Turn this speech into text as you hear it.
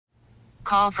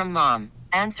Call from mom.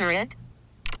 Answer it.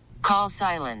 Call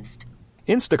silenced.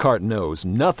 Instacart knows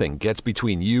nothing gets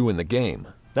between you and the game.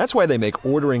 That's why they make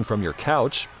ordering from your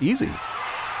couch easy.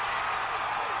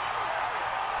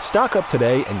 Stock up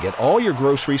today and get all your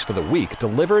groceries for the week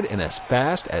delivered in as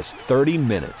fast as 30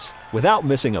 minutes without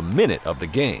missing a minute of the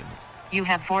game. You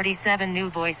have 47 new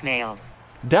voicemails.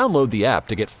 Download the app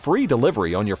to get free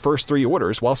delivery on your first 3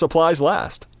 orders while supplies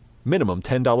last. Minimum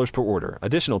 $10 per order.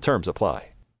 Additional terms apply.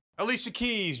 Alicia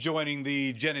Keys joining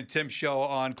the Jen and Tim show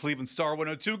on Cleveland Star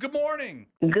 102. Good morning.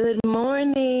 Good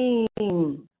morning.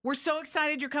 We're so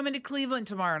excited you're coming to Cleveland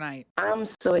tomorrow night. I'm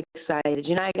so excited.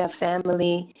 You know, I got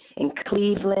family in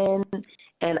Cleveland,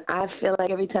 and I feel like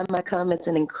every time I come, it's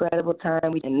an incredible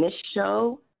time. And this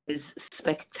show is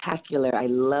spectacular. I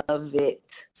love it.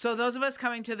 So those of us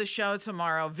coming to the show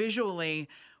tomorrow, visually,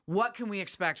 what can we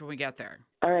expect when we get there?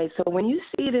 All right, so when you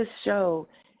see this show,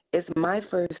 it's my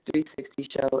first 360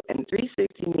 show, and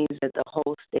 360 means that the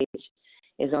whole stage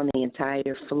is on the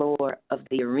entire floor of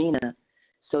the arena.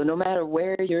 So no matter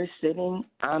where you're sitting,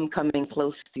 I'm coming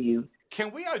close to you.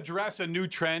 Can we address a new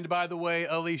trend, by the way,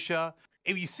 Alicia?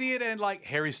 If you see it in, like,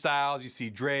 Harry Styles, you see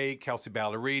Drake, Kelsey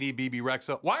Ballerini, BB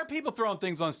Rexa. Why are people throwing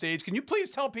things on stage? Can you please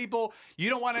tell people you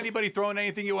don't want anybody throwing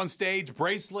anything on stage?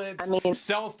 Bracelets,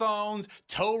 cell phones,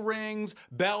 toe rings,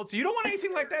 belts. You don't want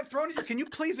anything like that thrown at you. Can you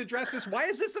please address this? Why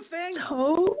is this a thing?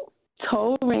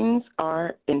 Toe rings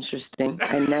are interesting.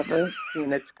 I never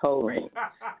seen a toe ring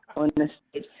on the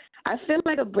stage. I feel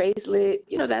like a bracelet,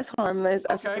 that's harmless.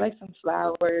 Okay. I feel like some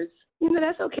flowers,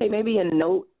 that's okay. Maybe a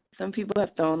note. Some people have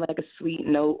thrown like a sweet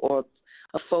note or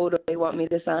a photo they want me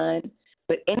to sign.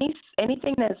 But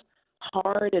anything that's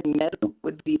hard and metal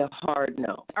would be a hard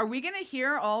no. Are we going to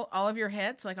hear all of your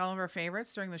hits, like all of our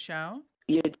favorites during the show?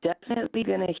 You're definitely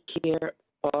going to hear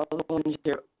all the ones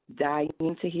you're dying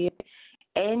to hear.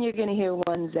 And you're going to hear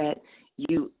ones that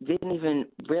you didn't even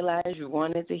realize you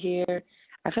wanted to hear.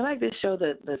 I feel like this show,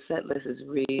 the set list is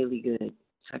really good.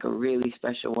 It's like a really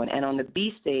special one. And on the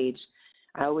B stage,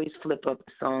 I always flip up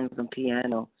songs on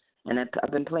piano, and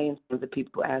I've been playing songs that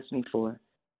people ask me for,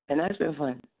 and that's been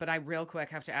fun. But I real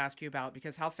quick have to ask you about,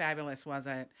 because how fabulous was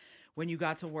it when you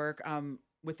got to work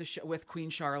with the show, with Queen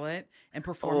Charlotte and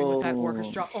performing with that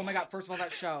orchestra? Oh my God! First of all,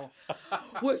 that show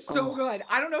was so good.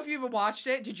 I don't know if you even watched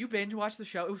it. Did you binge watch the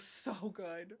show? It was so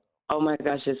good. Oh my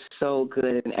gosh, it's so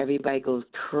good, and everybody goes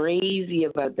crazy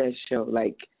about that show.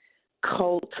 Like,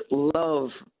 cult love.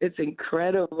 It's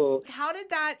incredible. How did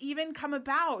that even come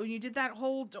about when you did that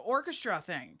whole orchestra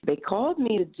thing? They called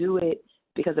me to do it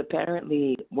because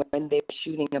apparently when they were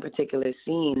shooting a particular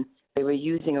scene, they were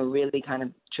using a really kind of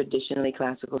traditionally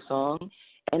classical song.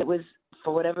 And it was,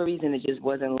 for whatever reason, it just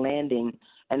wasn't landing.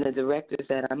 And the director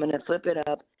said, I'm going to flip it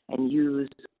up and use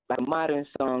a modern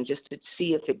song just to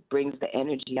see if it brings the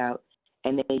energy out.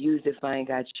 And they used If I Ain't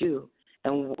Got You.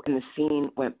 And the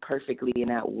scene went perfectly in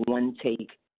that one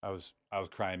take. I was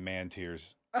crying man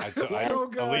tears. So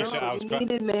good. Alicia, I was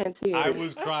crying. Man tears. I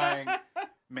was crying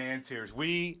man tears.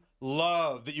 We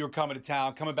love that you're coming to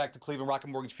town, coming back to Cleveland Rocket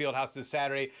Mortgage Fieldhouse this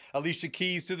Saturday. Alicia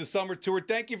Keys to the summer tour.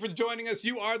 Thank you for joining us.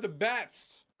 You are the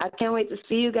best. I can't wait to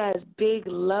see you guys. Big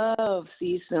love. See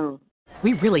you soon.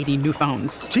 We really need new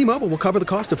phones. T-Mobile will cover the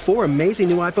cost of 4 amazing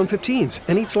new iPhone 15s,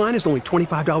 and each line is only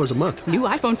 $25 a month. New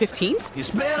iPhone 15s? It's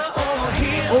better over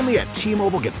here. Only at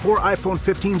T-Mobile, get 4 iPhone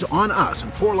 15s on us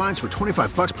and 4 lines for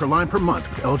 $25 per line per month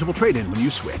with eligible trade-in when you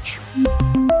switch.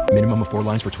 Minimum of 4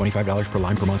 lines for $25 per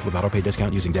line per month with autopay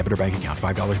discount using debit or bank account.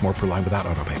 $5 more per line without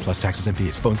autopay, plus taxes and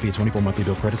fees. Phone fee at 24 monthly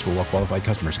bill credits for well-qualified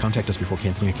customers. Contact us before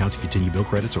canceling account to continue bill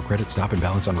credits or credit stop and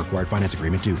balance on required finance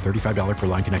agreement due. $35 per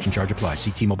line connection charge applies.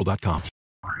 See T-Mobile.com.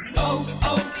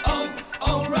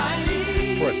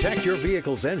 O'Reilly. Protect your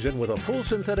vehicle's engine with a full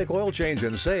synthetic oil change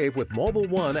and save with Mobile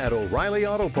One at O'Reilly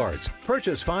Auto Parts.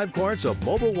 Purchase 5 quarts of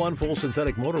Mobile One full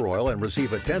synthetic motor oil and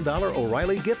receive a $10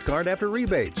 O'Reilly gift card after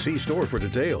rebate. See store for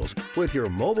details. With your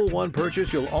Mobile One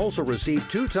purchase, you'll also receive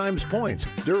 2 times points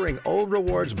during O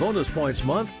Rewards Bonus Points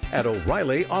Month at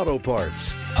O'Reilly Auto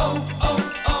Parts.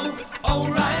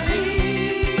 O'Reilly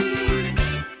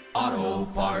Auto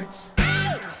Parts.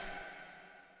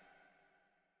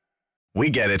 We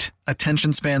get it.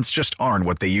 Attention spans just aren't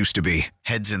what they used to be.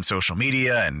 Heads in social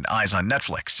media and eyes on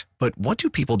Netflix. But what do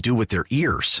people do with their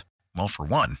ears? Well, for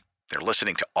one, they're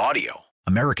listening to audio.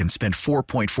 Americans spend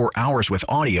 4.4 hours with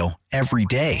audio every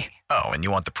day. Oh, and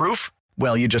you want the proof?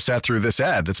 Well, you just sat through this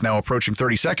ad that's now approaching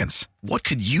 30 seconds. What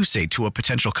could you say to a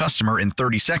potential customer in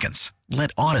 30 seconds?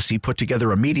 Let Odyssey put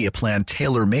together a media plan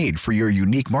tailor-made for your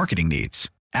unique marketing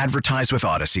needs. Advertise with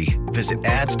Odyssey. Visit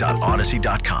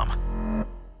ads.odyssey.com.